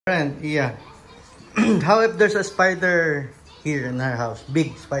Friend, yeah. How if there's a spider here in our house?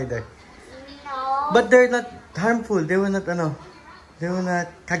 Big spider. No. But they're not harmful. They will not, they will not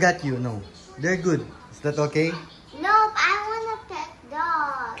kagat you, no. They're good. Is that okay? Nope, I want a pet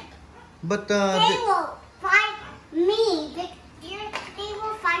dog. But, they will fight me. They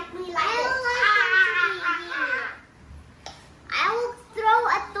will fight me like this. I will throw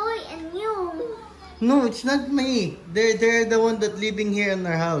a toy at you. no, it's not me. They're the one that living here in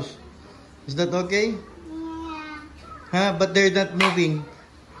our house. Is that okay? Yeah. Huh? But they're not moving.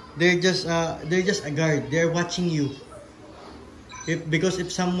 They're just a guard. They're watching you. Because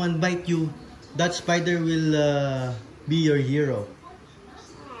if someone bite you, that spider will be your hero.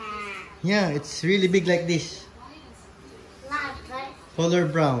 Yeah, it's really big like this. Color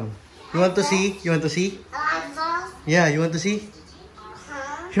brown. You want to see? You want to see? Yeah, you want to see?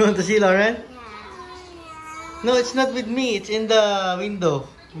 You want to see, Lauren? No, it's not with me. It's in the window.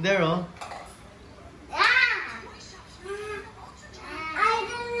 There, oh. I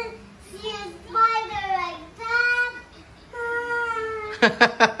didn't see a spider like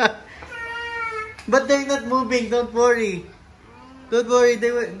that. But they're not moving. Don't worry. Don't worry.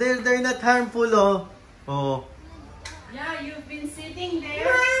 They're not harmful, oh. Oh. Yeah, you've been sitting there.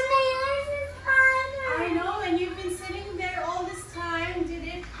 Mommy, there's a spider. I know, and you've been sitting there all this time. Did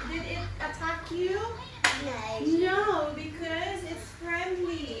it attack you? No, because it's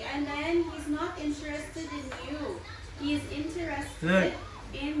friendly, and then he's not interested in you. He is interested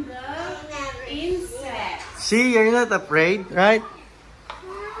in the insect. See, you're not afraid, right?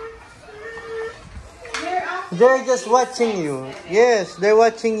 They're They're just watching you. Yes, they're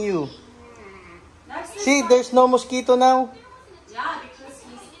watching you. See, there's no mosquito now. Yeah, because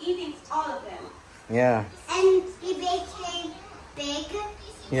he's eating all of them. Yeah. And he became big.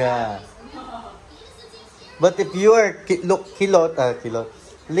 Yeah. But if you are likot,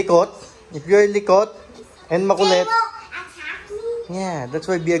 if you're likot and They makulit, will attack me. yeah, that's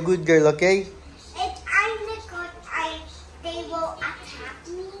why be a good girl, okay? If I'm the good, they will attack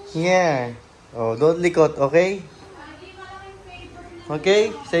me. Yeah. Oh, don't likot, okay?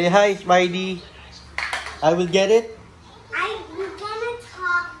 Okay? Say hi, Spidey. I will get it. I'm gonna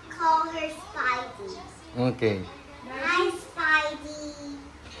call her Spidey. Okay. Hi, Spidey.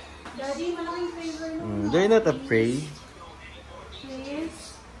 Daddy, malaking favor no. They're not afraid.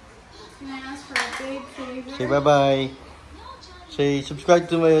 Please. Can I ask for a big favor? Say bye-bye. Say subscribe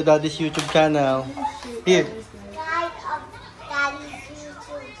to my daddy's YouTube channel. Here. Guide of Daddy's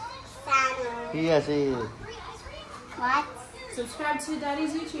YouTube channel. Yeah, say it. What? Subscribe to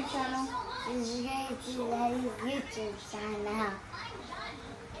Daddy's YouTube channel. Subscribe to Daddy's YouTube channel.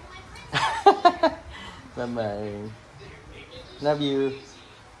 Bye-bye. Love you.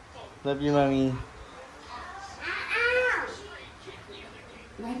 Love you, mommy.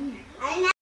 I'm